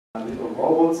little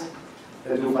robots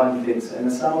that do funny things. And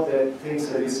some of the things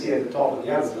that you see at the top of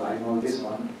the other slide, on this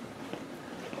one,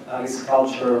 is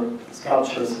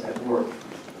sculptures at work.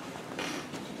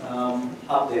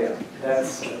 Up there,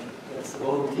 that's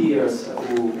volunteers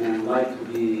who like to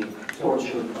be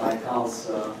tortured by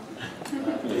Carl's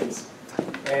things.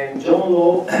 And John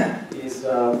Law is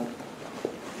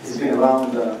he's been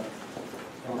around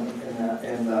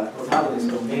and protagonist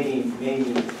of many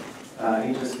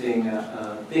interesting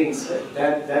things.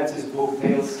 That's his book,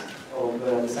 Tales of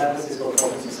the San Francisco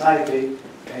Open Society,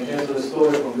 and tells the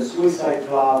story from the Suicide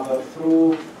Club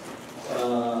through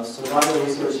survival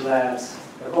research labs,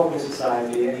 the Open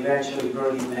Society, and eventually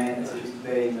Burning Man, as it is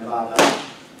today in Nevada.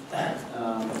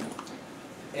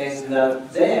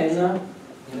 Then,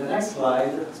 in the next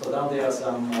slide, so down there are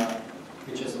some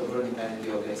pictures of Burning Man in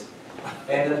the old days.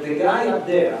 And the guy up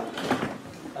there,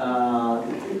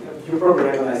 you probably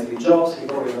recognize the Jobs, you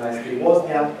probably recognize the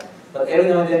Wozniak, but every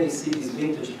now and then you see these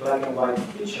vintage black and white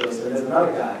pictures, and there's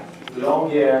another guy, with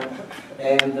long hair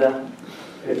and a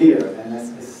beard, and it's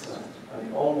I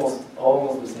mean, almost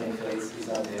the same face is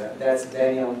up there. That's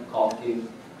Daniel Kopke.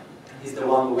 He's the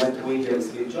one who went to India with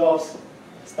Steve Jobs,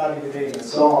 studied the days and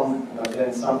so on, but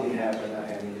then something happened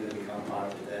and he didn't become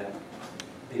part of the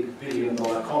big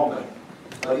billion-dollar company.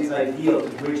 But it's ideal to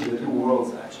bridge the two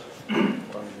worlds, actually.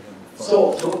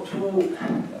 So to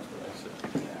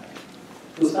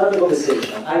start the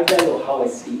conversation, I tell you how I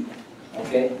see it,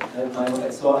 okay?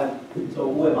 So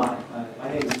who am I? My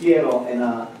name is Piero, and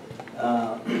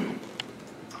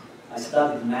I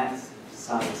studied math,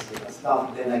 science, and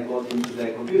stuff. Then I got into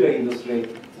the computer industry.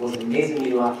 Was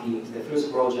amazingly lucky. The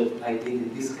first project I did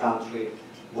in this country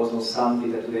was not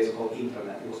something that today is called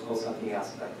internet. It was called something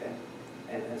else back then.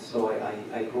 And so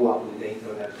I grew up with the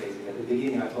internet basically. At the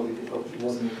beginning I thought it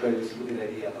was an incredibly stupid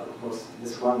idea, but of course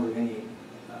this one of the many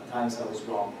times I was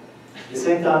wrong. At the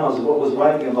same time I was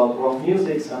writing about rock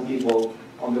music. Some people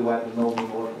on the web know me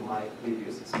more from my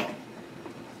reviews and so on.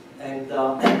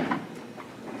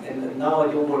 And now I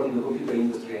don't work in the computer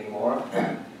industry anymore.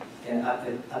 And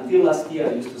until last year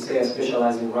I used to say I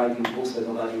specialize in writing books that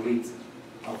nobody reads.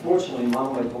 Unfortunately, one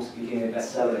of my books became a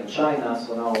bestseller in China,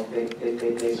 so now they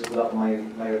screwed up my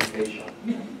reputation.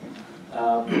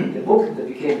 The book that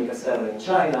became a bestseller in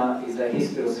China is A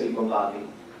History of Silicon Valley,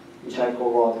 which I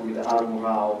co-wrote with Arun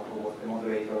Rao, who was the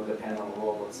moderator of the panel on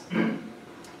robots.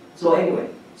 So anyway,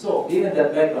 given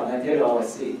that background, I tell you how I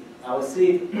see it. How I see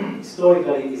it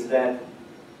historically is that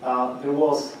there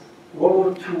was World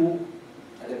War II,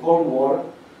 and the Cold War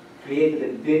created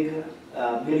a big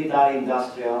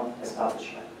military-industrial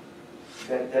establishment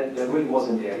that really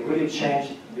wasn't there. It really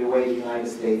changed the way the United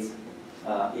States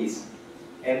is.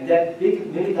 And that big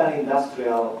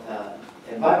military-industrial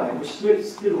environment, which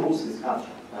still rules this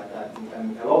country.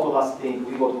 And a lot of us think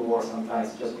we go to war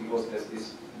sometimes just because there's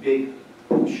this big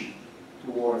push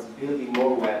towards building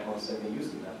more weapons and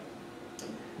using them.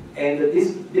 And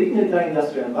this big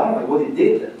military-industrial environment, what it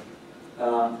did,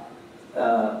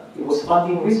 it was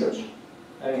funding research.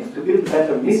 I mean, to build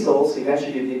better missiles,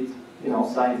 eventually you need,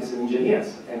 scientists and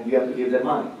engineers, and you have to give them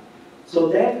money. So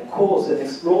that caused an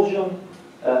explosion,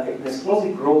 an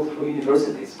explosive growth for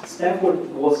universities. Stanford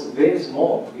was very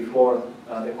small before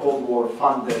the Cold War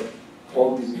funded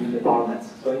all these new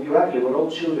departments. So indirectly, we're all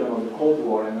children of the Cold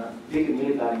War and a big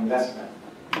military investment.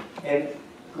 And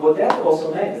what that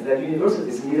also meant is that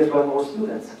universities needed to have more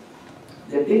students.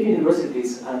 The big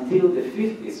universities, until the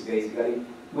 50s, basically,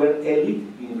 were elite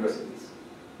universities.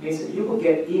 Means you could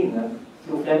get in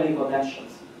through family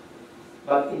connections.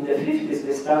 But in the 50s,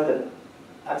 they started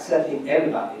accepting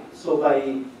everybody. So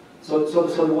there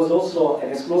was also an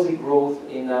explosive growth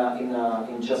in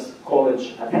just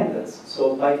college attendance.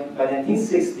 So by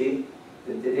 1960,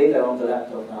 the data are on the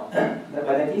laptop now.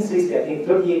 By 1960, I think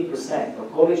 38%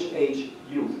 of college-age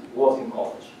youth was in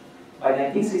college. By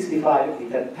 1965,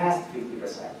 it had passed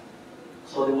 50%.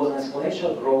 So there was an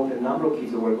exponential growth in the number of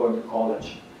kids who were going to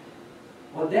college.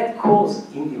 What that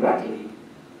caused indirectly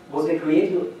was the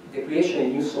creation of a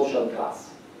new social class.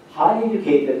 Highly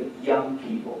educated young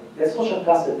people. That social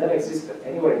class that never existed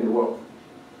anywhere in the world.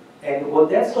 And what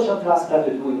that social class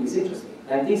started doing is interesting.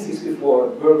 1964,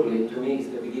 Berkeley, to me, is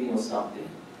the beginning of something.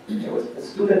 There was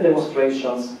student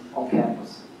demonstrations on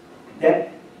campus.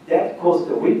 That caused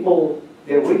the ripple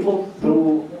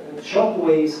through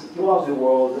shockwaves throughout the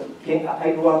world.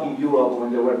 I grew up in Europe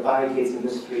when there were barricades in the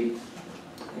street.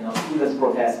 Students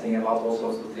protesting about all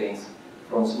sorts of things,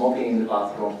 from smoking in the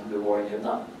bathroom to the war in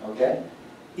Vietnam, okay?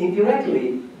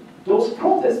 Indirectly, those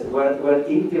protests were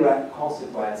indirect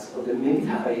consequence of the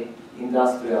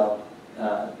military-industrial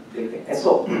big thing. And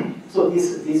so, so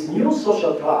this new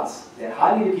social class, the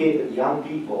highly educated young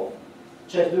people,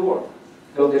 changed the world.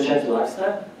 Because they changed the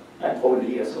lifestyle, and over the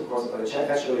years, of course, but they changed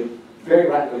actually very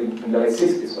rapidly in the late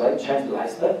 60s, right? Changed the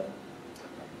lifestyle,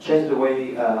 changed the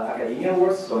way academia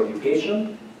works, so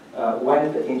education,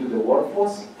 went into the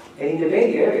workforce, and in the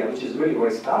Bay Area, which is really where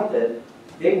it started,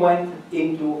 they went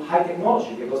into high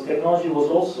technology, because technology was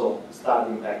also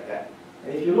starting back then.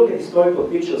 And if you look at historical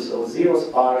pictures of Zero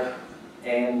Spark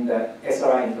and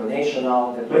SRI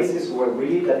International, the places where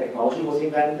really the technology was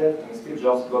invented, and Steve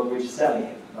Jobs got rich selling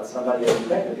it, but somebody else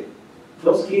invented it.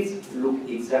 Those kids look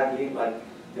exactly like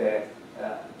the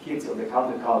kids of the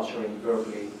counterculture in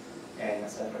Berkeley and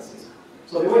San Francisco.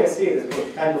 So the way I see it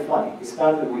is kind of funny. It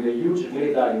started with a huge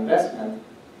military investment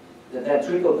that then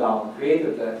trickled down,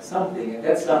 created something, and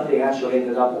that something actually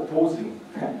ended up opposing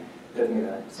that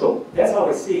military. So that's how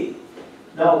I see it.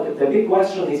 Now, the big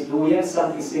question is, do we have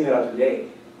something similar today?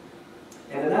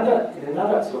 And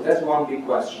another, so that's one big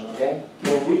question, okay?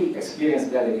 Can we experience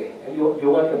that again? And you're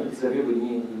welcome to disagree with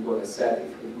me with what I said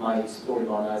if my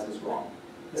historical analysis is wrong.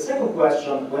 The second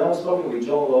question, when I was talking with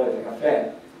John Law at the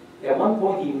cafe, at one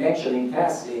point he mentioned in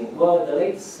passing, well, in the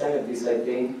late 70s, I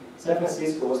think, San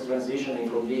Francisco was transitioning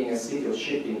from being a city of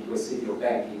shipping to a city of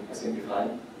banking, I simplify,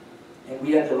 and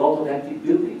we had a lot of empty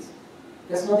buildings.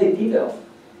 That's not a detail.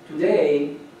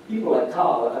 Today, people like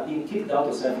Carl are being kicked out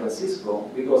of San Francisco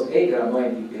because A, there are no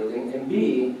empty buildings, and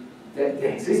B,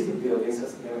 the existing buildings,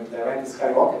 the rent is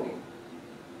skyrocketing.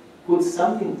 Could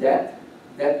something that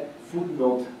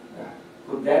footnote,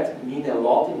 could that mean a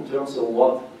lot in terms of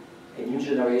what a new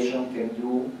generation can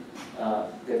do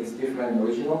that is different and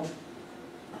original?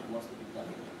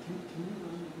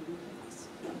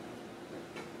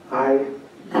 I'm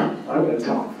going to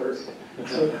talk first.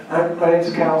 So my name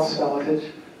is Cal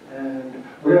Seletage, and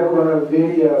we're going to run a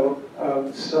video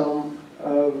of some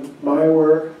of my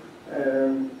work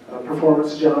and a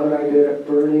performance John and I did at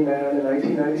Burning Man in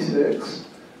 1996.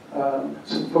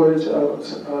 Some footage of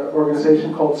an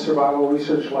organization called Survival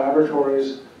Research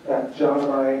Laboratories that John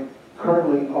and I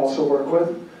currently also work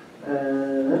with,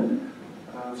 and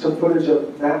some footage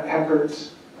of Matt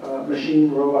Heckert's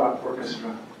Machine Robot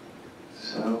Orchestra.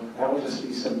 So that will just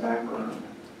be some background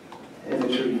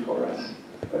imagery for us.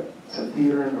 But some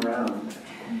theater and around.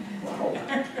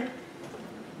 Wow.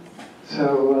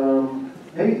 So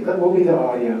maybe that will be the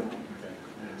audio.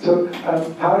 So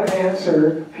how to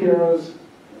answer Piero's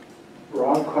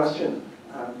broad question,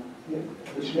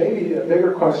 which may be a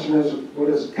bigger question is, what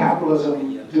is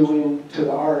capitalism doing to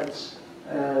the arts?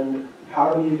 And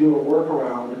how do you do a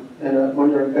workaround when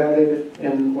you're embedded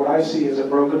in what I see as a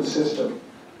broken system?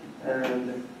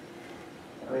 And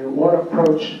I mean, one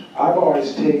approach I've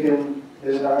always taken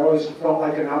is that I always felt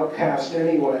like an outcast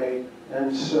anyway,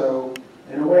 and so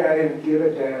in a way I didn't give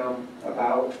a damn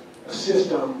about a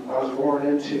system I was born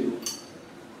into,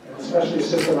 and especially a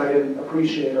system I didn't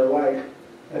appreciate or like.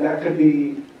 And that could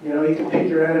be, you know, you can pick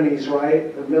your enemies,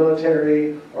 right? The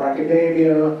military, or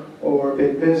academia, or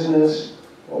big business,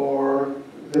 or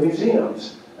the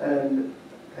museums. And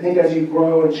I think as you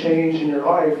grow and change in your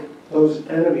life, those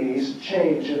enemies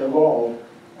change and evolve.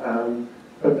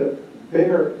 But the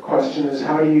bigger question is,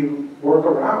 how do you work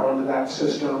around that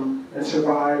system and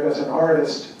survive as an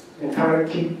artist and kind of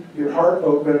keep your heart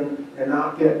open and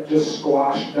not get just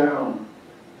squashed down?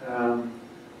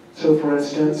 So for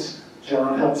instance,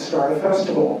 John helped start a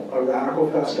festival, a radical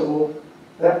festival,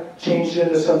 that changed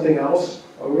into something else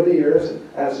over the years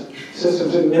as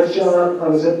systems. There's John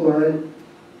on a zip line,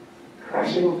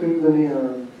 crashing through the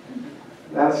neon.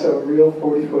 That's a real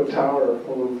 40-foot tower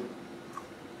full of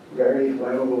very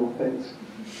flammable things.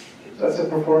 That's a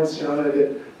performance John I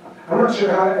did. I'm not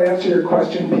sure how to answer your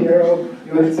question, Piero.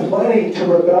 There's plenty to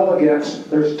rebel against.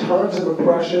 There's tons of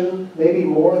oppression, maybe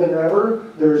more than ever.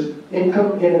 There's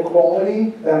income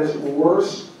inequality that is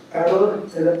worse ever.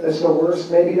 It's the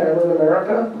worst maybe ever in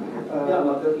America. Yeah,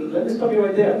 but let me stop you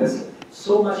right there. There's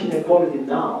so much inequality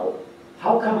now.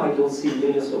 How come I don't see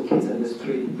millions of kids in the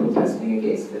street protesting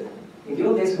against it? In the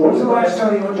old days, when was the last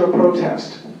time you went to a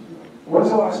protest? When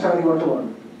was the last time you went to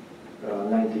one?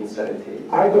 1970.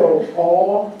 I go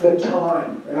all the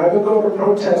time. And I've been going to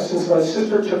protests since my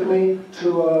sister took me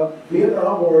to a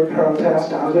Vietnam War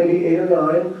protest. I was maybe 8 or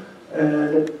 9.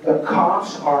 And the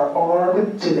cops are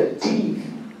armed to the teeth.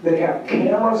 They have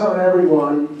cameras on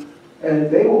everyone.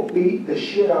 And they will beat the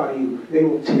shit out of you. They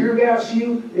will tear gas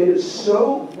you. It is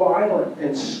so violent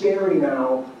and scary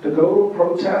now to go to a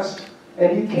protest.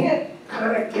 And you can't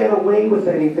kind of get away with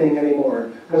anything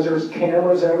anymore because there's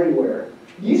cameras everywhere.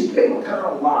 You used to be able to kind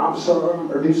of lob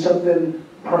some or do something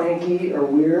pranky or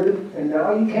weird, and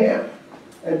now you can't.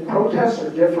 And protests are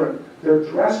different. They're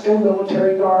dressed in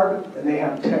military garb and they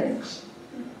have tanks.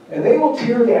 And they will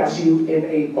tear gas you in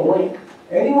a blink.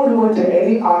 Anyone who went to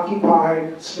any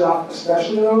Occupy stuff,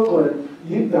 especially in Oakland,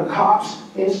 the cops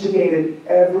instigated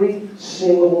every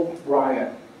single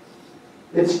riot.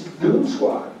 It's Goon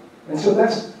Squad. And so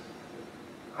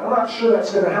I'm not sure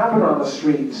that's going to happen on the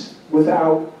streets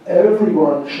without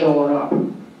everyone showing up,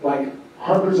 like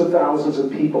hundreds of thousands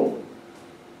of people.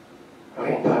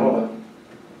 Okay,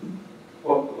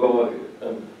 Well,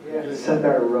 We have to send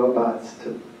our robots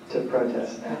to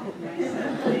protest now.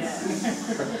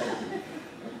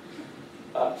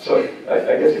 so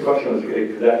I guess the question was,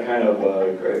 that kind of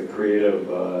creative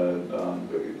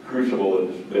crucible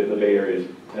that the Bay Area has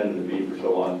tended to be for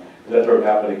so long, is that sort of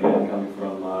happening again, coming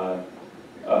from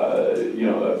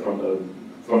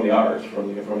from the arts,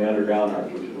 from the underground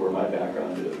arts, which is where my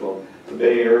background is. Well, the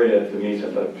Bay Area, to me,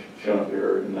 since I've shown up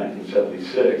here in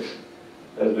 1976,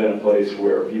 has been a place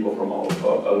where people from all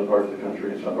other parts of the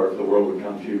country and some parts of the world would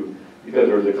come to, because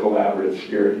there was a collaborative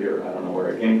spirit here. I don't know where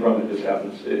it came from. It just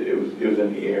happens. It was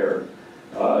in the air,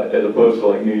 as opposed to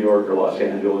like New York or Los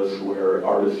Angeles, where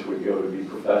artists would go to be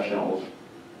professionals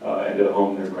and to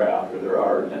hone their craft or their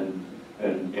art and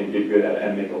get good at it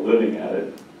and make a living at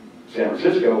it. San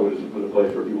Francisco was a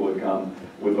place where people would come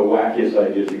with the wackiest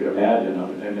ideas you could imagine,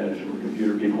 and then some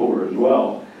computer people were as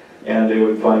well. And they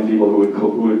would find people who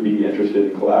would be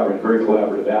interested in collaborating, very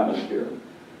collaborative atmosphere.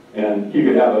 And you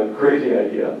could have a crazy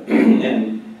idea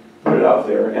and put it out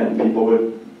there, and people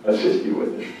would assist you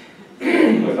with it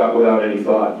without any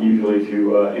thought, usually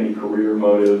to any career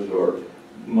motives or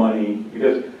money.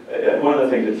 Because one of the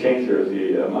things that changed here is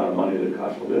the amount of money that it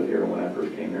costs to live here. When I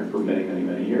first came here for many, many,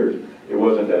 many years, it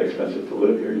wasn't that expensive to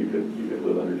live here. You could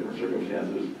live under different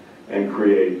circumstances and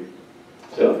create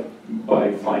stuff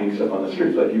by finding stuff on the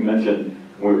streets. Like you mentioned,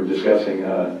 when we were discussing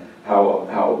how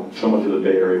so much of the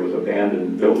Bay Area was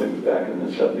abandoned buildings back in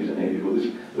the 70s and 80s. Well, this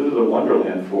is a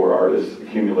wonderland for artists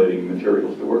accumulating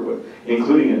materials to work with,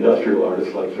 including industrial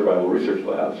artists like Survival Research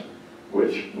Labs,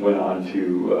 which went on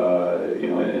to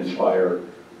inspire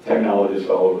technologists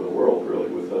all over the world, really,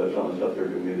 with some of the stuff they're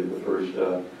doing. They did the first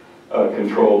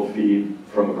controlled feed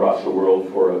from across the world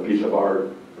for a piece of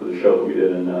art for the show that we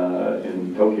did in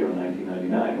Tokyo in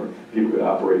 1999, where people could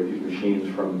operate these machines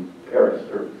from Paris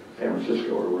or San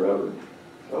Francisco or wherever.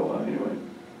 So anyway,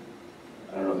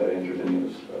 I don't know if that answers any of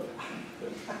this stuff.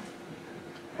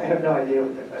 I have no idea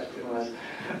what the question was.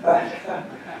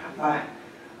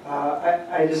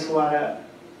 I just want to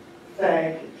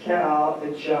thank Cal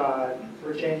and John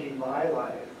for changing my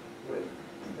life with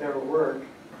their work.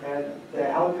 And the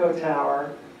Halco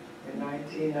Tower in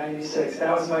 1996,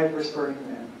 that was my first Burning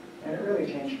Man, and it really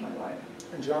changed my life.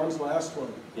 And John's last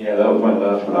one. Yeah, that was my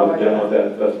last one. I was done with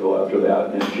that festival after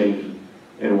that, and it changed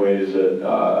in ways that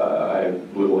I have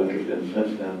little interest in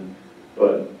since then.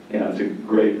 But, it's a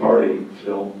great party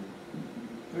still.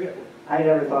 I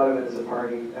never thought of it as a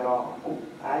party at all.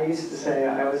 I used to say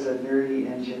I was a nerdy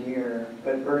engineer,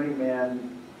 but Burning Man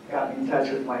got me in touch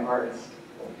with my artist.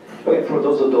 Okay, for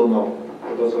those who don't know,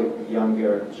 for those of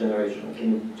younger generation,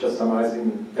 can you just summarize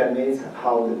in 10 minutes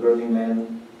how the Burning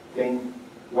Man thing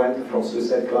went from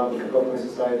Suicide Club to Cacophony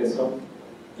Society and so on?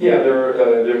 Yeah,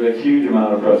 there's a huge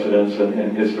amount of precedence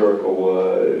and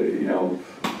historical,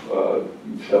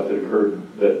 stuff that occurred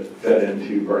that fed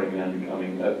into Burning Man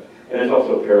becoming that. And it's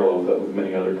also parallel with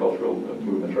many other cultural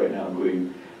movements right now,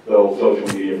 including the whole social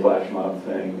media flash mob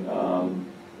thing,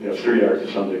 street art to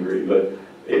some degree. But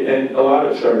and a lot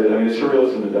of it started, the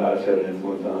Surrealists and the Dadaist had an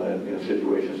influence on it,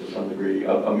 situations to some degree,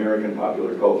 American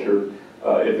popular culture,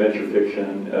 adventure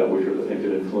fiction, which are the things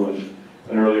that influenced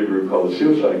an earlier group called the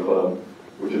Suicide Club,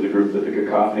 which is the group that the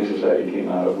Cacophony Society came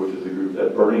out of, which is the group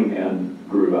that Burning Man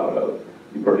grew out of.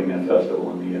 The Burning Man Festival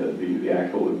and the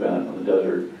actual event on the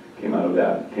desert came out of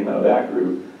that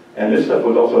group. And this stuff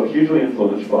was also hugely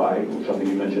influenced by something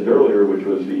you mentioned earlier, which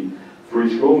was the free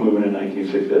school movement in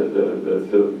 1960,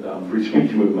 the free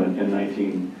speech movement in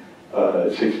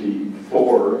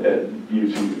 1964 at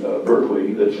UC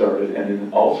Berkeley that started, and then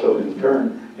also in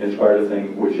turn inspired a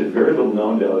thing which is very little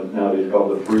known nowadays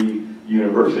called the Free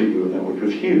University movement, which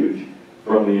was huge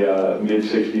from the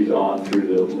mid-60s on through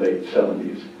the late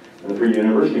 70s. And the Free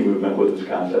University movement was this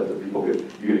concept that you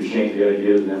could exchange the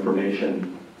ideas and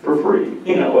information for free.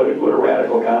 What a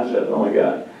radical concept! Oh my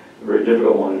God, a very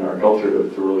difficult one in our culture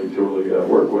to really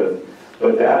work with.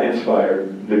 But that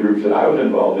inspired the groups that I was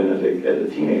involved in as a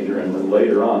teenager, and then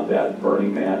later on that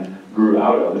Burning Man grew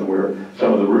out of, and where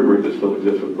some of the rubric that still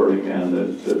exists with Burning Man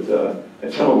and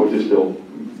some of which is still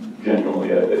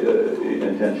genuinely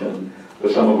intention,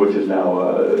 but some of which is now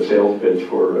a sales pitch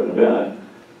for an event.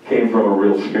 came from a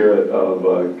real spirit of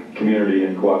community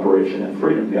and cooperation and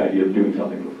freedom, the idea of doing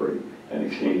something for free and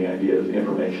exchanging ideas,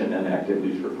 information, and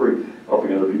activities for free,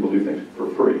 helping other people do things for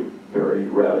free. Very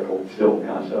radical, still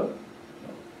concept.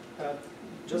 I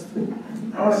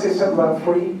want to say something about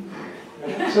free.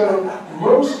 So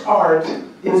most art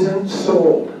isn't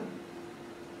sold.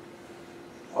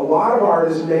 A lot of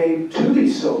art is made to be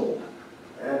sold.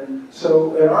 And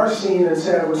so in our scene in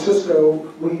San Francisco,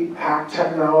 we hacked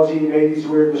technology, made these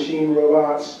weird machine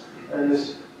robots and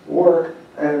this work,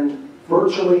 and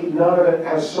virtually none of it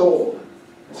has sold.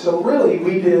 So really,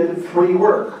 we did free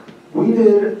work. We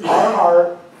did our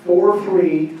art for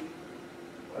free.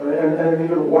 And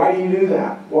even, why do you do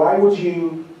that? Why would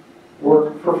you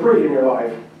work for free in your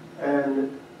life?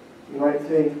 And you might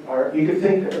think, or you could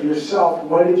think of yourself,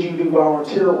 why did you do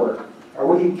volunteer work? Or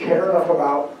what do you care enough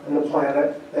about in the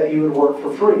planet that you would work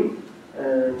for free?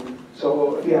 And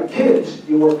so if you have kids,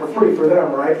 you work for free for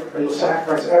them, right? Or you'll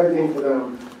sacrifice everything for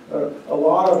them. A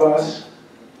lot of us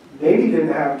maybe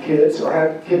didn't have kids or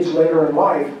had kids later in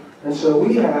life, and so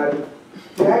we had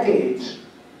decades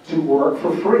to work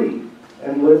for free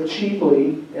and live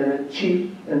cheaply in a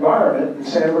cheap environment in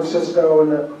San Francisco, in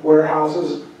the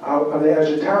warehouses out on the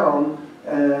edge of town,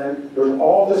 and there's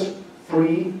all this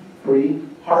free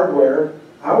hardware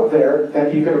out there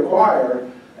that you could acquire,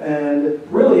 and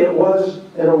really it was,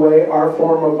 in a way, our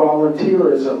form of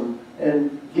volunteerism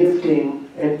and gifting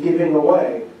and giving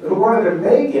away. If we wanted to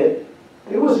make it,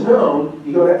 it was known,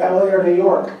 you go to LA or New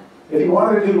York. If you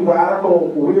wanted to do radical,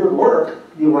 weird work,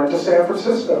 you went to San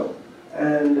Francisco.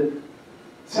 And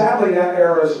sadly, that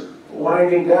era is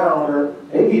winding down, or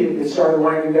maybe it started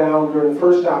winding down during the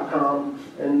first .com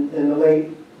in the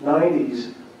late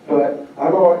 90s. But I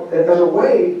go, as a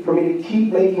way for me to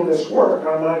keep making this work,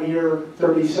 I'm on year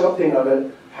 30-something of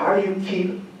it, how do you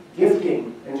keep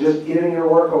gifting and just giving your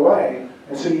work away?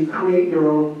 And so you create your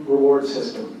own reward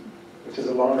system, which is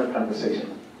a longer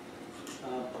conversation.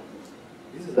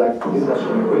 This is actually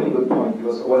a really good point,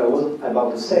 because what I was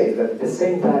about to say is that at the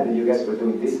same time that you guys were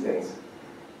doing these things,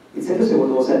 it's interesting what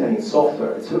was happening in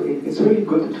software. It's really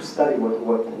good to study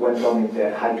what went on in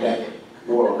the high-tech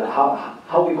world,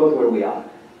 how we got where we are.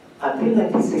 Until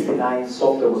 1969,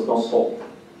 software was not sold.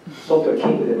 Software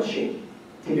came with the machine.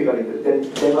 Typically,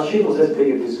 the machine was as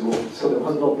big as this room, so there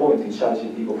was no point in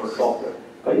charging people for software.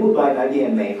 But you would buy an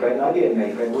IBM mainframe. An IBM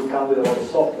mainframe would come with a lot of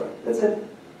software. That's it.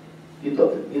 You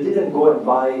didn't go and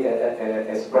buy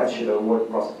a spreadsheet or a word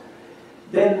processor.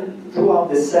 Then, throughout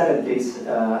the 70s,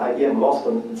 IBM lost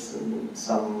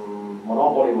some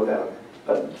monopoly, whatever.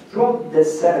 But throughout the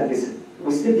 70s,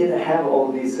 we still didn't have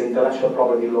all these intellectual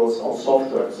property laws on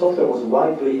software. Software was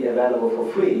widely available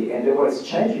for free, and they were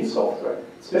exchanging software,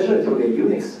 especially through the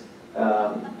Unix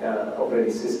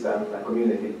operating system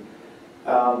community.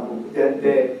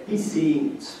 The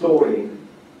PC story,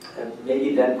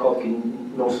 maybe Dan Kotkin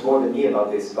knows more than me about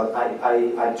this, but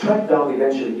I tracked down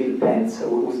eventually Bill Pence,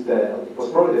 who was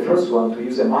probably the first one to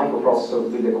use a microprocessor to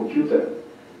build a computer.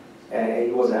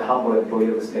 He was a humble employee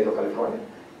of the state of California.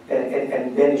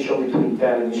 And then he showed it to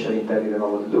Intel. Initially, Intel didn't know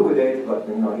what to do with it, but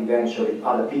eventually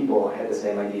other people had the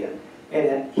same idea.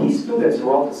 And his students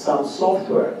wrote some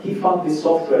software. He found this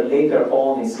software later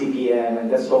on in CP/M,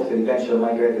 and that software eventually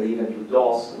migrated even to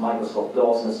DOS, Microsoft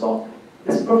DOS, and so on.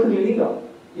 That's perfectly legal.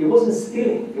 It wasn't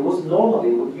stealing. It was normal.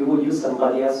 You would use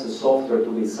somebody else's software to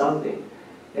build something.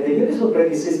 And the Unix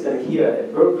operating system here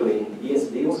at Berkeley,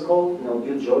 BSD was called,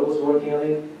 Bill Joy was working on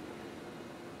it.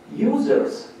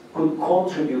 Users could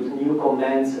contribute new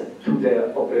commands to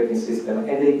the operating system,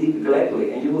 and they did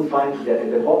gladly. And you will find that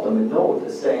at the bottom a note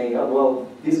saying, oh, well,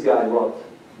 this guy wrote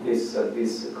this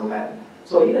command.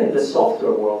 So even in the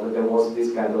software world, there was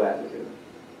this kind of attitude.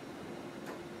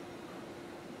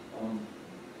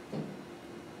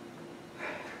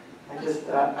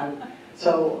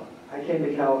 So I came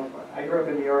to California. I grew up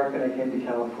in New York, and I came to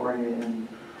California in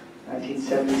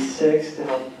 1976 to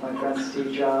help my friend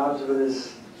Steve Jobs with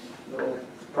his little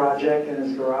project in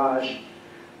his garage.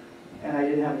 And I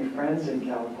didn't have any friends in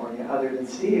California other than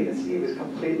Steve, and Steve was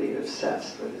completely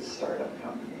obsessed with his startup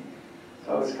company.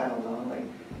 So I was kind of lonely.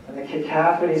 And the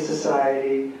Cacophony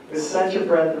Society was such a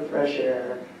breath of fresh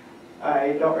air.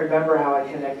 I don't remember how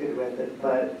I connected with it,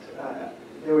 but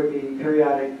there would be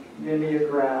periodic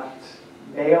mimeographed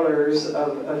mailers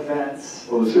of events.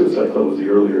 Well, the Suicide Club was the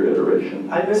earlier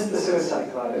iteration. I missed the Suicide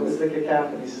Club. It was the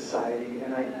Cacophony Society,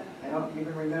 and I don't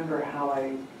even remember how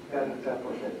I got hooked up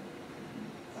with it.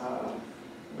 Well,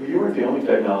 you weren't the only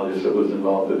technologist that was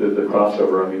involved. The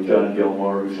crossover. I mean, John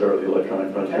Gilmore, who started the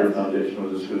Electronic Frontier Foundation,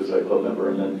 was a Suicide Club member,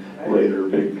 and then later a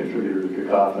big contributor to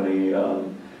Cacophony.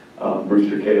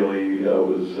 Brewster Cayley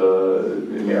was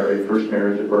married, first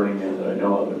marriage at Burning Man that I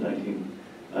know of in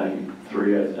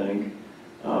 1993, I think.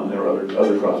 There were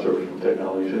other crossovers from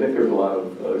technologies. I think there's a lot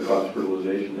of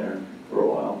cross-fertilization there for a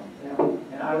while. Yeah.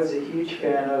 And I was a huge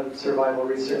fan of Survival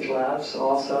Research Labs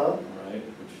also. Right.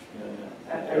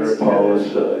 Eric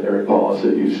Paulus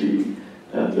at UC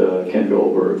and Ken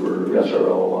Goldberg were SRL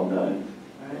alumni. Right.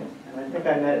 And I think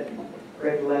I met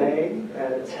Greg Lay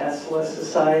at a Tesla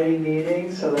Society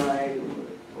meeting, so then I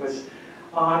was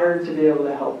honored to be able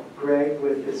to help Greg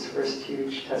with his first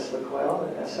huge Tesla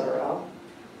coil at SRL.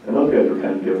 And those guys were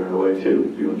kind of giving it away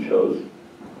too, doing shows.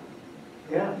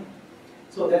 Yeah.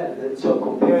 So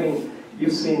comparing,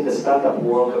 you've seen the startup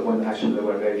world when actually there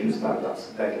were very few startups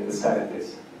back in the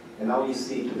 70s. And now you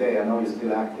see today, I know you're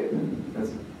still active.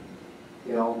 That's,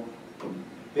 you know,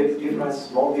 big difference,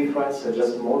 small difference,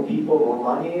 just more people, more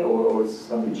money, or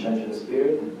something changed in the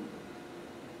spirit?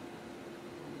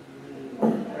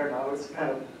 I don't know, it's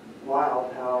kind of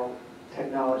wild how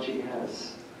technology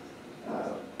has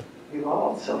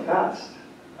evolved so fast.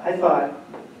 I thought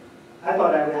I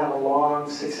would have a long,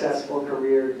 successful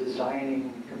career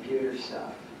designing computer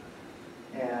stuff.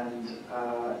 And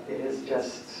it has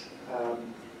just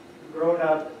grown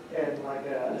up and like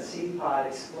a seed pod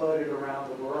exploded around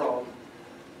the world.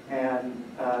 And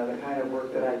the kind of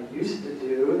work that I used to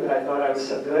do, that I thought I was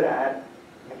so good at,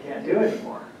 I can't do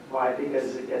anymore. Why?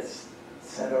 Because it gets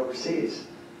sent overseas.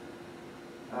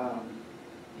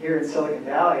 Here in Silicon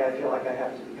Valley, I feel like I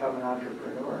have to become an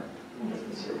entrepreneur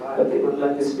to survive. But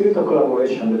like the spirit of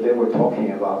collaboration that they were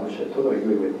talking about, which I totally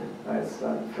agree with. It's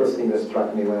the first thing that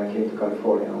struck me when I came to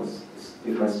California was this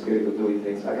different spirit of doing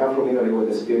things. I come from Italy where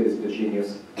the spirit is the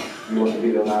genius. You want to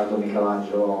be Leonardo,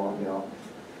 Michelangelo, you know,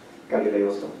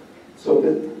 Galileo. So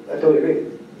I totally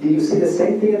agree. Did you see the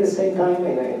same thing at the same time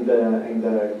in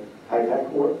the high-tech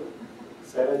world?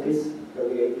 70s,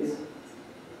 early 80s?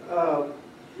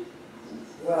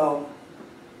 Well,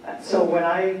 so when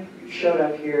I showed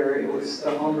up here, it was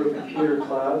the Homebrew Computer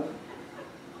Club,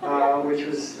 which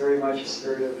was very much a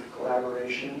spirit of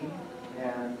collaboration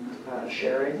and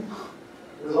sharing.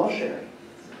 It was all sharing.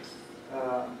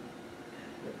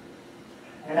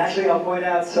 And actually, I'll point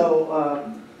out, so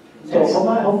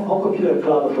Home Computer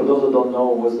Club, for those who don't know,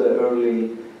 was the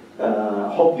early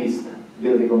hobbyist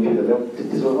building computers.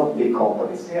 These were not big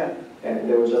companies. Yeah. And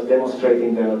they were just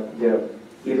demonstrating their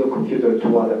little computer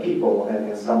to other people,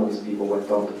 and some of these people went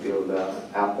on to build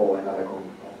Apple and other companies.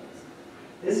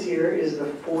 This year is the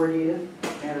 40th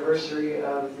anniversary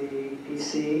of the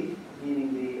PC,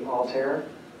 meaning the Altair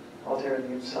on the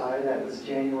inside. That was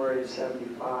January of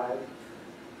 '75.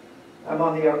 I'm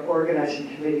on the organizing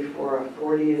committee for a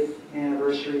 40th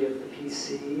anniversary of the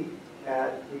PC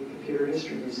at the Computer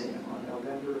History Museum on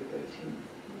November 15th.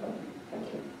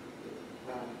 Thank you.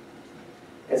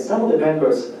 And some of the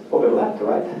members overlapped,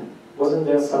 right? Wasn't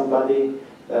there somebody,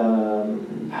 now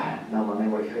my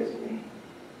memory fails me,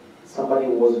 somebody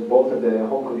who was both at the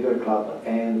Home Computer Club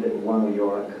and in one of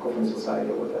your conference society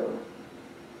or whatever?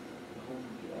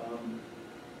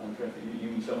 I'm trying to think, you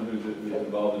mean someone who's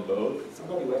involved in both?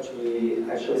 Somebody who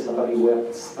actually somebody who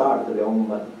helped start the home.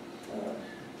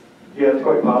 Yeah, it's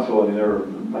quite possible. I mean, there are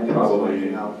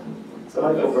probably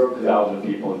Somebody from Berkeley. 1,000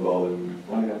 people involved in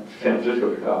San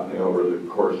Francisco cacophony over the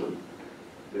course of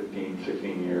 15,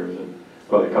 16 years, and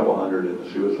probably a couple hundred in the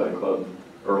Suicide Club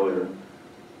earlier.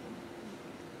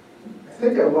 I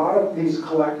think a lot of these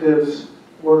collectives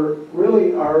were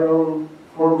really our own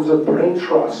forms of brain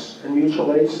trusts and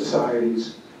mutual aid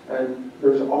societies. And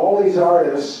there's all these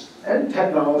artists and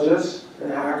technologists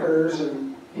and hackers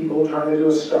and people trying to do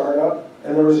a startup,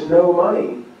 and there was no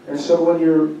money. And so when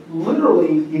you're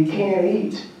literally, you can't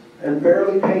eat and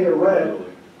barely pay your rent,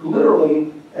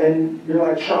 literally, and you're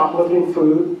like shoplifting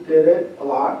food, did it a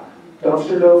lot,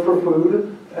 dumpster dove for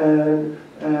food,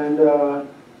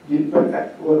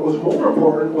 but what was more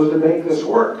important was to make this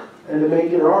work and to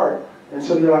make it art. And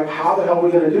so you're like, how the hell are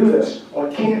we going to do this?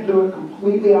 Well, I can't do it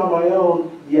completely on my own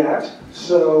yet,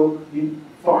 so you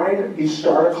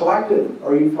start a collective,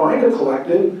 or you find a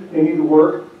collective, and you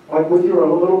work like with your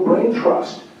own little brain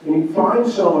trust. And you find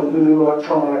someone who knew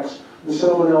electronics, and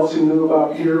someone else who knew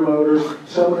about gear motors,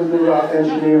 someone who knew about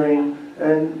engineering,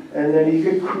 and then you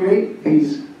could create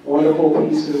these wonderful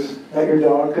pieces that your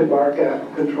dog could bark at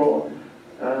and control.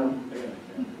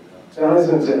 That is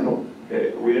an example.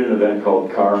 Okay, we did an event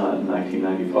called Car Hunt in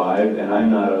 1995, and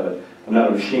I'm not a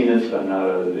machinist, I'm not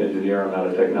an engineer, I'm not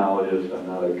a technologist, I'm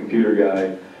not a computer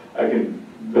guy. I can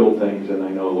build things and I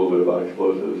know a little bit about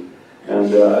explosives.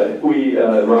 And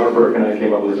Robert Burke and I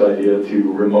came up with this idea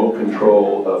to remote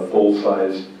control a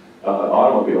full-size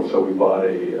automobile. So we bought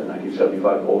a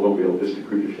 1975 Oldsmobile Vista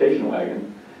Cruiser station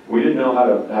wagon. We didn't know how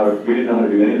to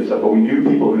do any of this stuff, but we knew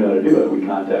people who knew how to do it. We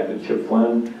contacted Chip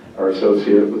Flynn, our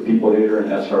associate with People Hater and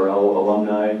SRL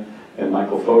alumni, and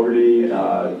Michael Fogarty,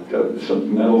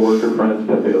 some metal worker friends,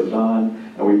 Pepe Ozan,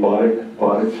 and we bought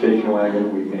a station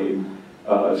wagon. We made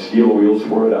steel wheels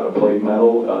for it out of plate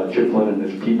metal. Chip Flynn and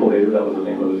his People Hater, that was the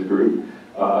name of his group,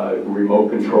 remote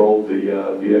controlled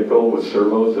the vehicle with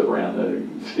servos that ran the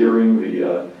steering,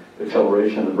 the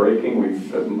acceleration, the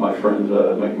braking. My friends,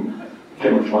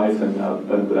 Cameron Schweitz and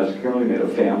Vanessa Kimberly made a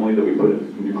family that we put, a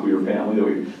nuclear family that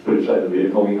we put inside the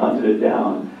vehicle. We hunted it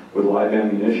down with live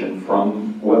ammunition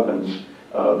from weapons,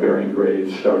 varying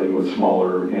grades, starting with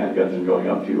smaller handguns and going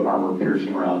up to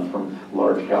armor-piercing rounds from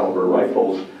large caliber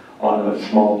rifles on a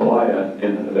small playa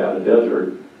in the Nevada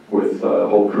desert with a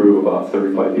whole crew of about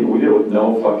 35 people. We did it with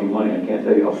no fucking money. I can't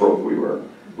tell you how broke we were.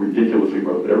 Ridiculously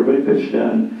broke. But everybody pitched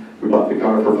in. We bought the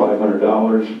car for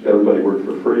 $500. Everybody worked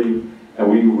for free.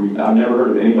 And I've never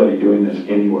heard of anybody doing this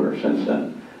anywhere since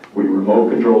then. We remote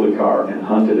controlled the car and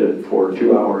hunted it for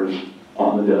 2 hours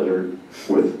on the desert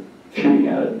with shooting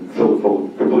at it,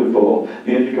 completely full.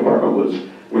 The engine compartment was,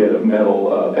 we had a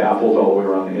metal baffles all the way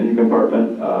around the engine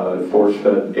compartment,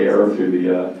 force-fed air through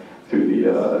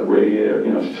the radiator,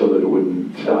 so that it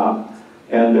wouldn't stop.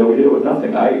 And we did it with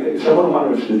nothing. Someone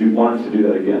wanted us to do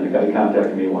that again. The guy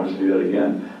contacted me, wanted us to do that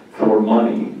again for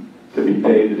money, to be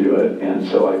paid to do it. And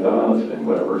so I thought, oh, let's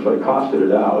whatever. So I costed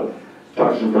it out.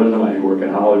 Talked to some friends of mine who work in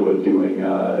Hollywood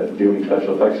doing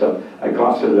special effects stuff. I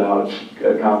costed it out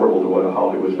comparable to what a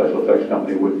Hollywood special effects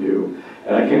company would do.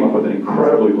 And I came up with an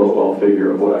incredibly lowball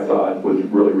figure of what I thought was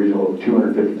really reasonable,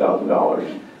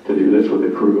 $250,000 to do this with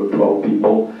a crew of 12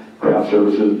 people, craft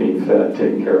services being fed,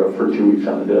 taken care of for 2 weeks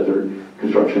on the desert,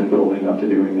 construction building up to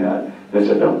doing that. And I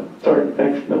said, no, sorry,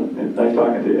 thanks, no, nice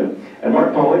talking to you. And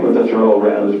Mark Pauling with SRL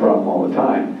ran into this problem all the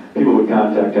time. People would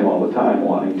contact him all the time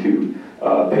wanting to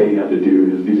pay him to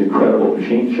do these incredible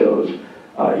machine shows.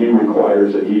 He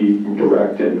requires that he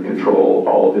direct and control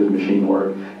all of his machine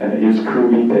work, and that his crew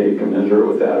be paid commensurate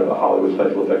with that of a Hollywood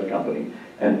special effects company,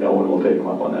 and no one will take him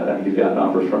up on that. I mean, he's gotten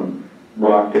offers from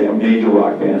major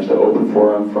rock bands to open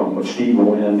for him, from Steve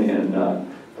Wynn in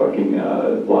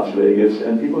Las Vegas,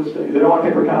 and people just, they don't want to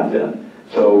pay for content.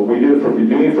 So we do it for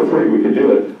doing it for free. We could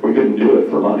do it. We couldn't do it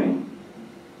for money.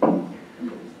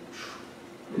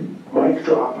 Mic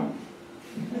drop.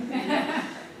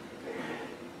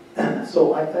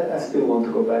 So I still want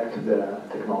to go back to the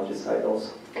technology side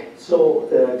also. So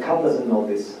Cal doesn't know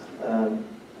this.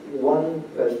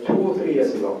 2 or 3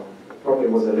 years ago, probably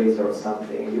it was a laser or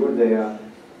something, you were there,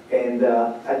 and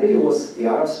I think it was the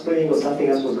Arab Spring or something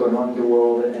else was going on in the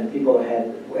world, and people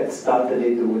had started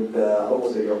it with what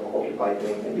was the Occupy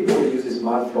thing, and people would use these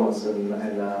smartphones and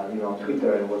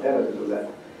Twitter and whatever to do that.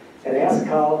 And I asked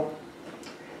Cal,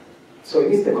 so he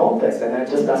missed the context, and I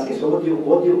just asked him, so what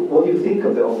do you think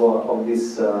of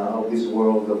this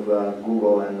world of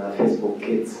Google and Facebook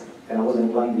kids? And I was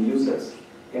implying the users,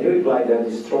 and he replied, they're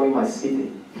destroying my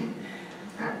city.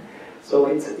 So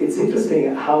it's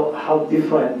interesting how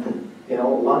different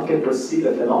one can perceive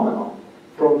a phenomenon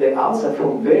from the outside,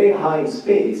 from very high in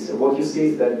space. What you see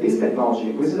is that this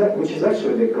technology, which is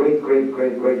actually the great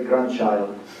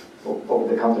grandchild of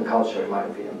the counterculture, in my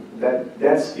opinion,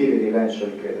 that spirit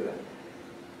eventually created it.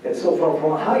 And so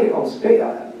from high on space,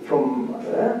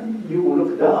 you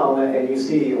look down and you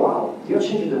see, wow, you're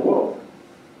changing the world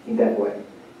in that way.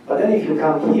 But then if you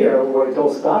come here, where it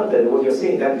all started, what you're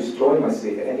seeing, that destroyed my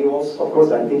city. And he was, of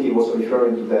course, I think he was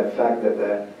referring to the fact that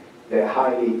the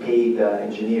highly paid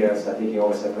engineers are taking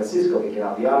over San Francisco, taking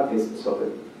out the artists,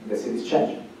 so the city's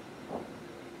changing.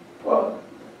 Well,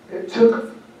 it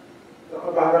took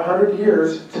about 100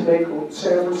 years to make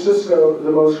San Francisco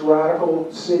the most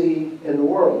radical city in the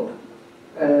world.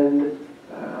 And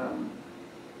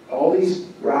all these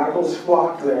radicals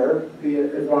flocked there, be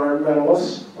it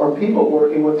environmentalists or people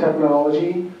working with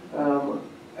technology,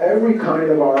 every kind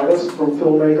of artist, from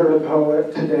filmmaker to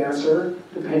poet to dancer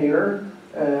to painter.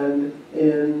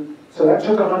 So that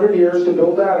took 100 years to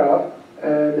build that up,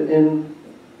 and in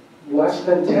less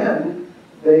than 10,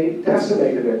 they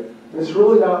decimated it. And it's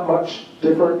really not much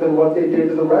different than what they did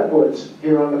to the redwoods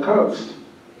here on the coast.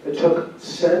 It took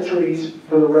centuries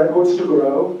for the redwoods to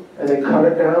grow, and they cut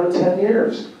it down in 10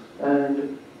 years.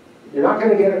 And you're not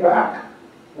going to get it back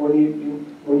when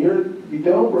you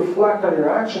don't reflect on your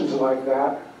actions like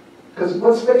that. Because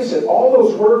let's face it, all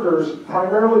those workers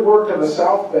primarily worked in the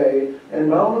South Bay, and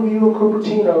Mountain View and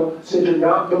Cupertino said you're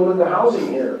not building the housing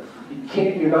here.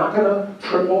 You're not going to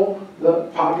triple the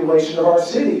population of our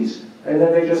cities. And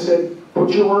then they just said, put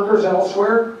your workers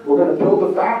elsewhere. We're going to build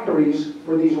the factories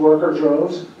for these worker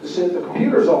drones to sit at the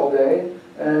computers all day,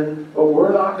 but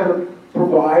we're not going to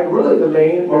provide really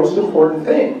the most important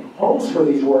thing, homes for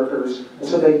these workers. And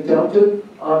so they dumped it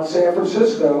on San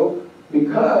Francisco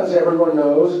because everyone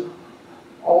knows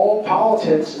all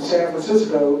politics in San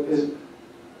Francisco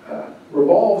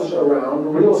revolves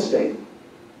around real estate.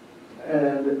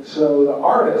 And so the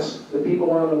artists, the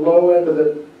people on the low end of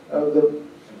the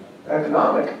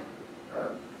economic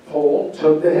pole,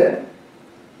 took the hit.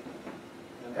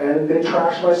 And they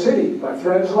trashed my city. My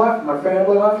friends left, my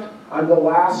family left. I'm the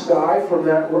last guy from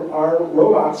our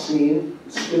robot scene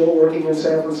still working in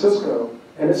San Francisco.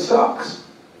 And it sucks.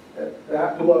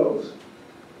 That blows.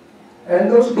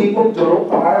 And those people don't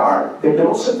buy art. They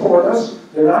don't support us.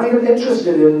 They're not even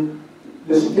interested in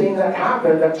this thing that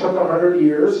happened that took 100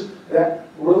 years, that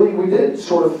really we did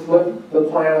sort of flip the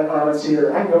planet on its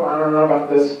ear. I can go on and on about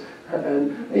this.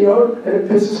 And it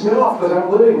pisses me off because I'm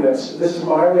living this. This is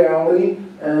my reality,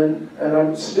 and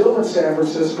I'm still in San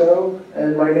Francisco,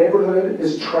 and my neighborhood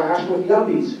is trashed with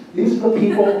yuppies. These are the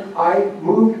people I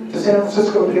moved to San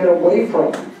Francisco to get away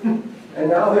from. And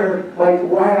now they're like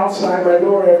right outside my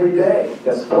door every day.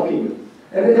 That's stalking you.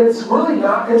 And it's really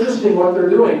not interesting what they're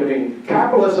doing. I mean,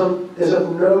 capitalism is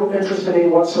of no interest to me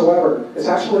whatsoever. It's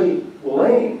actually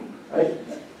lame.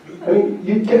 I mean,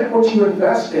 you get what you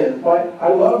invest in. I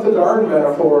love the garden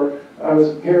metaphor I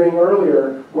was hearing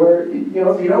earlier, where, if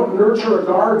you don't nurture a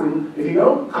garden, if you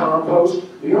don't compost,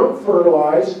 if you don't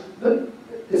fertilize,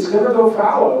 it's going to go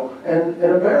fallow. And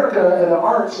in America, and the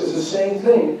arts is the same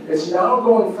thing. It's now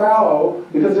going fallow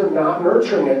because they're not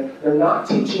nurturing it. They're not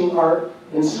teaching art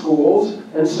in schools,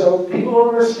 and so people don't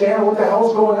understand what the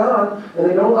hell's going on, and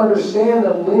they don't understand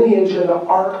the lineage and the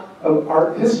arc of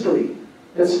art history.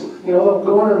 It's, they'll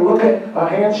go in and look at a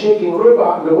handshaking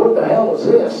robot and go, what the hell is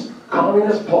this?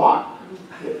 Communist plot.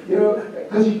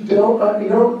 Because you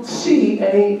don't see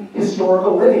any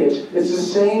historical lineage. It's the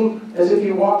same as if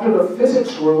you walked into a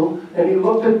physics room and you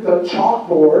looked at the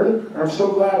chalkboard. I'm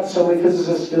so glad so many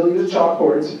physicists still use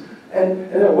chalkboards. And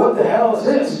what the hell is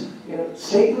this?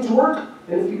 Satan's work?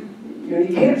 And if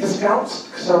you can't discount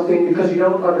something because you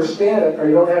don't understand it or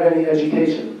you don't have any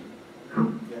education.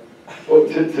 Well,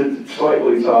 to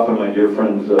slightly soften my dear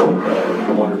friend's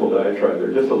wonderful diatribe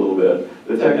there just a little bit,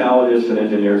 the technologists and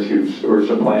engineers who are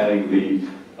supplanting the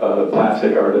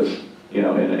plastic artists, in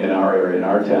our area, in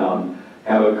our town,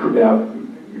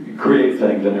 create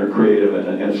things, and they're creative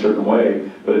in a certain way,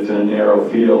 but it's in a narrow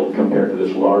field compared to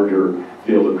this larger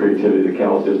field of creativity that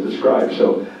Cal just described.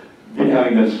 So,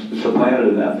 having this supplanted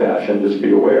in that fashion, just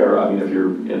be aware, if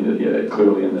you're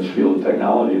clearly in this field of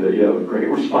technology, that you have a great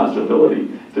responsibility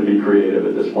to be creative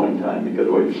at this point in time, because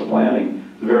what you're supplanting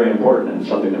is very important, and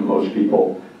something that most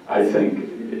people, I think,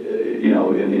 in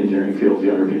the engineering field, the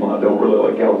younger people now don't really,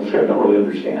 like Cal described, don't really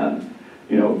understand.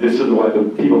 This is why the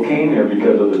people came here,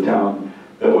 because of the town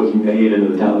that was made into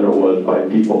the town that it was by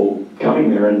people coming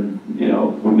there and,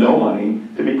 with no money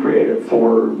to be creative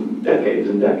for decades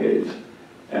and decades.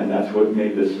 And that's what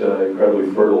made this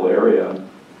incredibly fertile area,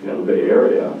 the Bay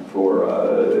Area, for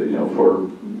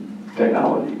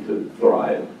technology to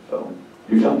thrive. So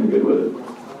do something good with it.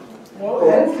 Well,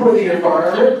 and for the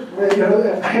environment,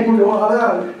 I can go on and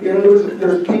on.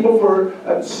 There's people for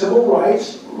civil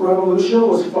rights revolution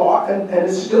was fought, and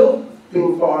is still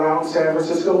being fought out in San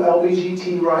Francisco,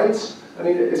 LGBT rights.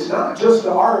 It's not just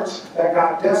the arts that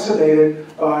got decimated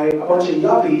by a bunch of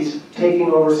yuppies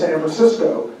taking over San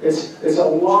Francisco. It's a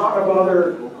lot of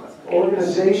other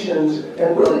organizations,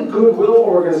 and really goodwill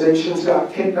organizations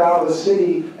got kicked out of the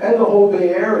city and the whole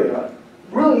Bay Area,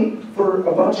 really for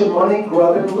a bunch of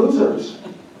money-grubbing losers.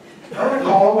 I'm going to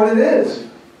call it what it is.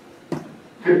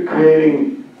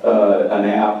 Creating an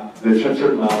app, there's a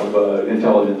certain amount of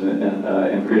intelligence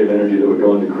and creative energy that would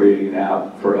go into creating an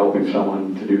app for helping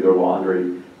someone to do their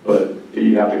laundry, but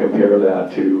you have to compare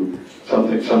that to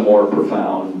some more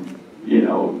profound,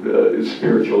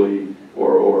 spiritually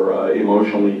or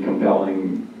emotionally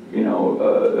compelling,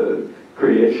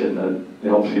 creation that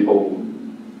helps people,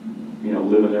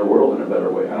 live in their world in a better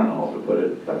way. I don't know how to put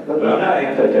it, but I'm not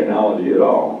anti-technology at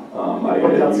all.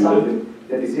 That's something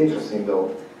that is interesting,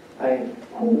 though.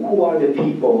 Who are the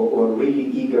people who are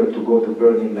really eager to go to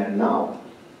Burning Man now?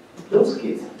 Those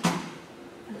kids.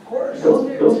 Of course.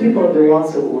 Those people are the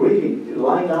ones who really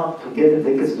line up to get the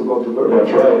tickets to go to Burning Man.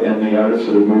 That's right, and the artists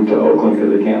that have moved to Oakland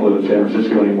because they can't live in San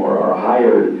Francisco anymore are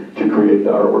hired to create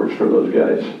the artworks for those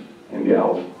guys and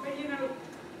gals.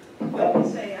 But like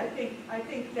you say, I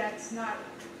think that's not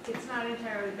it's not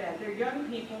entirely bad. They're young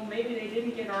people, maybe they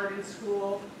didn't get art in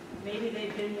school, maybe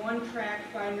they've been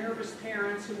one-tracked by nervous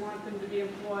parents who want them to be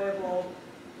employable.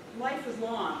 Life is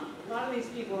long. A lot of these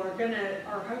people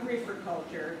are hungry for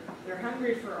culture, they're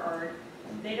hungry for art,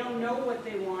 they don't know what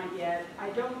they want yet. I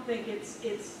don't think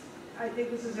I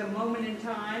think this is a moment in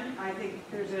time. I think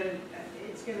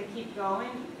it's going to keep going.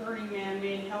 Burning Man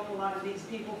may help a lot of these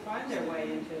people find their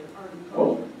way into art and culture.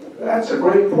 Well, that's a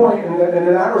great point, and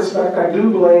in that respect, I do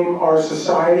blame our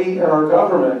society and our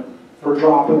government for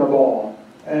dropping the ball.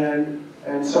 And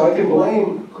so I can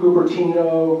blame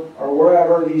Cupertino or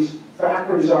wherever these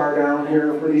factories are down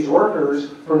here for these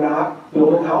workers for not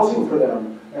building housing for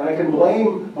them. And I can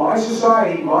blame my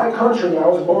society, my country I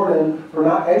was born in, for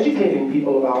not educating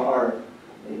people about art.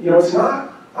 You know, it's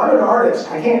not, I'm an artist,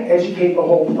 I can't educate the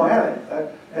whole planet.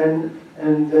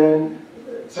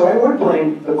 So I would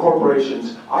blame the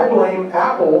corporations. I blame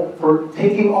Apple for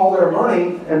taking all their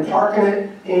money and parking it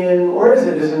in, where is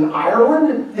it? Is it in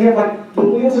Ireland? They have like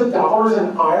billions of dollars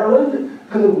in Ireland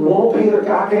because they won't pay their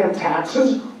goddamn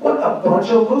taxes? What a bunch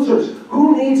of losers.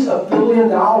 Who needs $1 billion?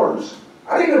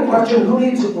 I don't even question who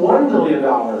needs $1 billion.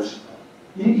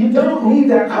 You don't need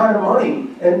that kind of money.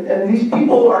 And these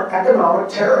people are economic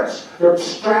terrorists. They're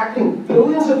extracting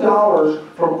billions of dollars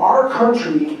from our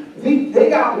country. They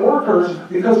got workers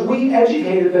because we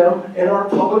educated them in our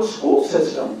public school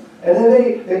system. And then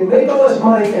they make all this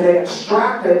money and they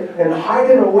extract it and hide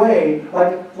it away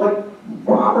like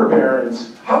robber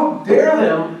barons. How dare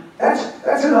them?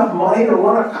 That's enough money to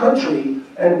run a country,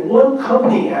 and one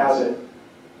company has it.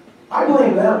 I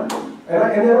blame them.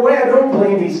 And in a way, I don't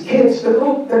blame these kids. They're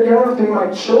going to be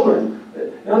my children.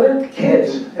 You know, they're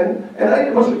kids. And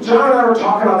John and I were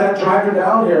talking about that driving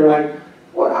down here, like,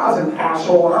 well, I was an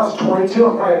asshole when I was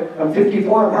 22. I'm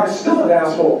 54. I'm probably still an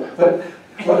asshole. But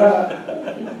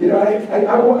you know,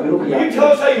 I want to. Can you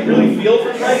tell us how you really feel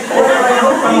for Christ's sake? I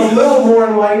hope I'm a little more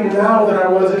enlightened now than I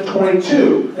was at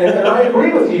 22. And I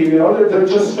agree with you. You know, they're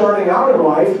just starting out in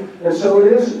life, and so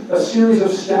it is a series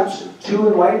of steps to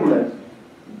enlightenment.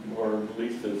 Or at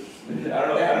least I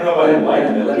don't know about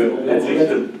enlightenment, but at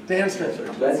least Dan Spencer.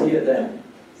 Let's hear that.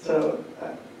 So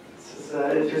this is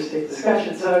an interesting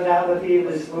discussion. So now the theme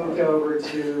has moved over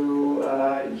to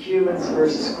humans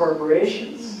versus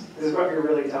corporations. This is what you're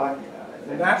really talking about, I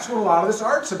think. And that's what a lot of this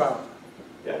art's about.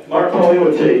 Yeah. Mark Pauling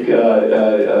would take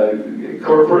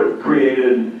corporate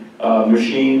created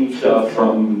machine stuff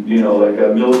from, you know, like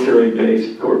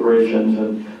military-based corporations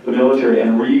and the military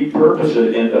and repurpose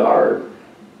it into art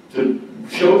to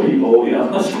show people, you know,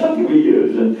 the stuff we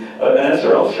use. And an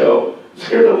SRL show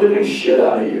scared the living shit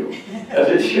out of you, as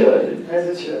it should. As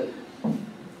it should.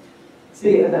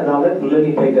 See, now let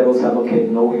me play devil's advocate,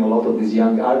 knowing a lot of these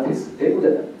young artists.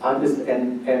 Artists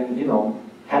and you know,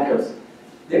 hackers,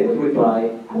 they would reply,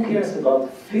 who cares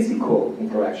about physical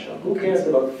interaction? Who cares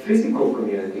about physical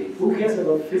community? Who cares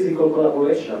about physical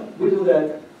collaboration? We do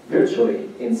that virtually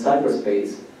in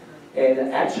cyberspace. And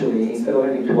actually, instead of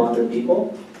having 200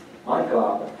 people, my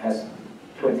club has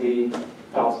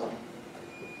 20,000.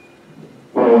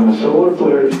 Well, when the solar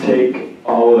flares take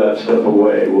all of that stuff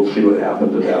away, we'll see what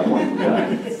happens at that point in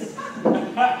time.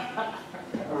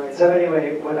 All right. So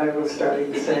anyway, what I was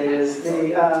starting to say is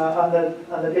on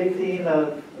the big theme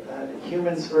of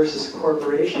humans versus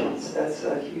corporations. That's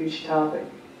a huge topic.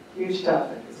 Huge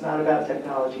topic. It's not about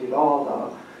technology at all,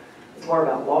 though. It's more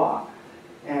about law.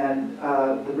 And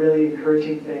the really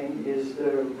encouraging thing is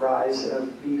the rise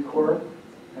of B Corp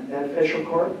and Beneficial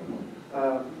Corp.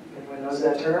 Anyone knows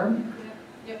that term?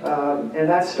 Yep. And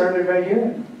that started right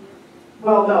here.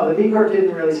 Well, no, the B Corp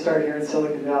didn't really start here in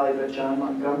Silicon Valley, but John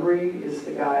Montgomery is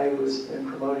the guy who's been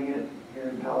promoting it here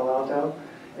in Palo Alto.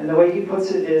 And the way he puts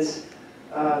it is,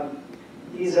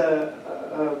 he's a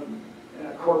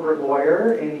corporate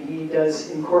lawyer, and he does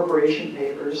incorporation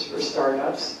papers for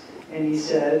startups. And he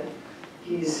said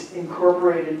he's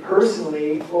incorporated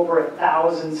personally over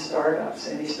 1,000 startups.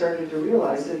 And he started to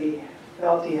realize that he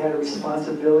felt he had a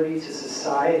responsibility to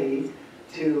society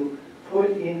to put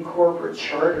in corporate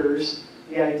charters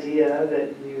the idea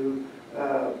that you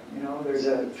know, there's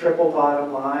a triple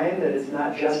bottom line, that it's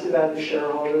not just about the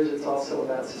shareholders, it's also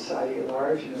about society at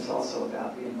large, and it's also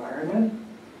about the environment.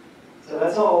 So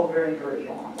that's all very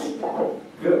encouraging.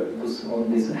 Good,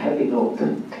 on this happy note. But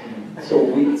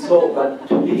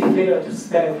to be fair to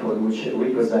Stanford, which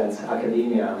represents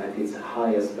academia at its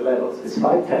highest levels, it's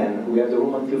 5:10, we have the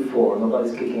room until 4,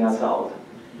 nobody's kicking us out.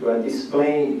 We are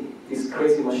displaying these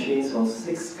crazy machines on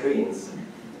 6 screens.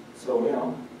 So, you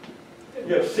know.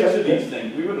 You have 6 of these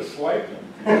things, we would have swiped them.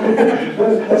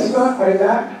 That's not like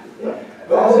that.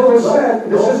 as it was said,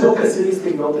 this is no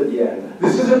pessimistic note at the end.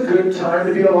 This is a good time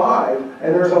to be alive,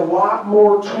 and there's a lot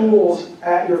more tools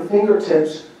at your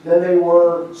fingertips than they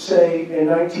were, say, in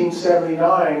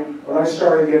 1979 when I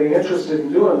started getting interested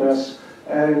in doing this.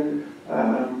 And,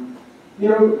 you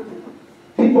know,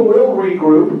 people will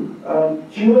regroup.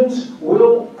 Humans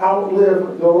will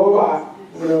outlive the robot,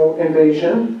 you know,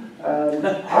 invasion.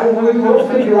 We will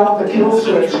figure out the kill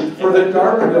switch for the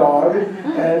dark dog,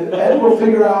 and Ed will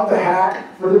figure out the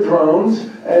hack for the drones,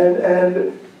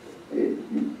 and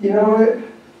you know,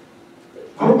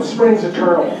 hope springs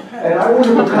eternal. And I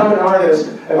wouldn't have become an artist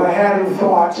if I hadn't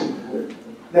thought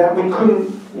that we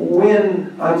couldn't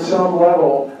win on some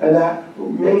level, and that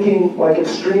making like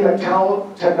extreme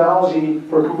technology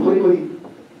for completely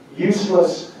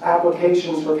useless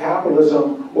applications for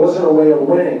capitalism wasn't a way of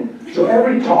winning. So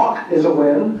every talk is a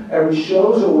win, every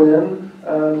show's a win.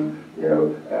 You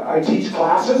know, I teach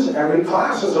classes, every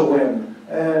class is a win.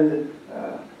 And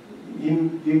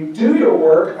you do your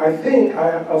work. I think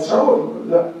some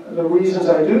of the reasons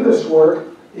I do this work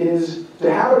is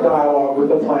to have a dialogue with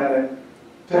the planet,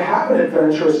 to have an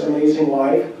adventurous, amazing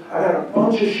life. I've had a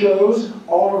bunch of shows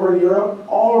all over Europe,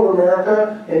 all over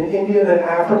America, in India and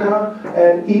Africa,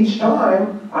 and each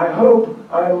time I hope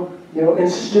I'm, you know,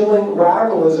 instilling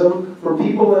radicalism for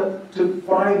people to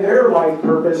find their life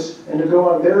purpose and to go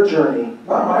on their journey,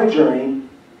 not my journey.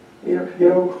 You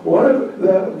know, one of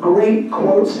the great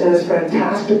quotes in this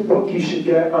fantastic book you should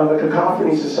get on the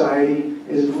Cacophony Society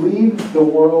is "Leave the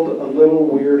world a little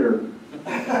weirder."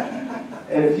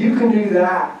 And if you can do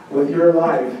that with your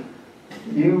life,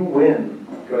 you win.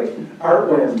 Great.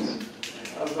 Art wins.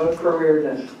 I'll vote for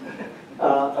weirdness.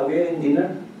 Are we having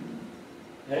dinner?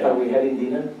 Yeah. Are we having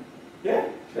dinner? Yeah.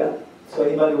 Yeah. So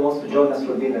anybody who wants to join us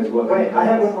for dinner is welcome. Wait, I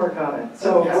have one more comment.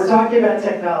 So we're talking about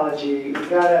technology. We've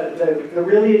got the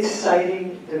really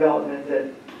exciting development that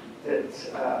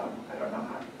I don't know,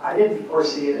 I didn't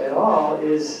foresee it at all,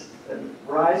 is the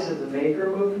rise of the maker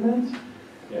movement,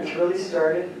 which really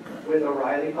started with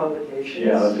O'Reilly Publications.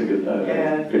 Yeah, that's a good,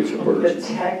 And big supporter. the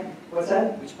tech, what's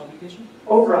that? Which publication?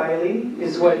 O'Reilly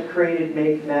is what created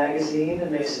Make Magazine,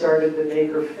 and they started the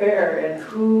Maker Faire, and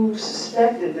who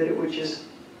suspected that it would just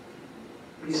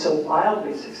be so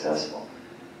wildly successful?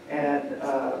 And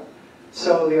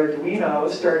so the Arduino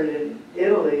started in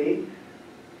Italy,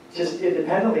 just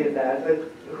independently of that, but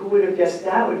who would have guessed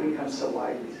that would become so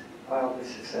wildly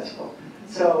successful?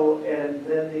 So, and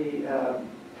then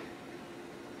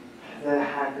the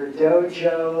Hacker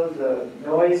Dojo, the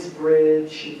Noise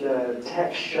Bridge, the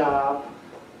Tech Shop,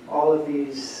 all of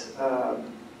these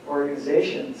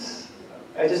organizations,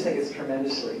 I just think it's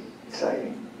tremendously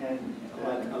exciting and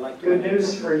I like good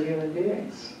news for human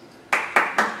beings.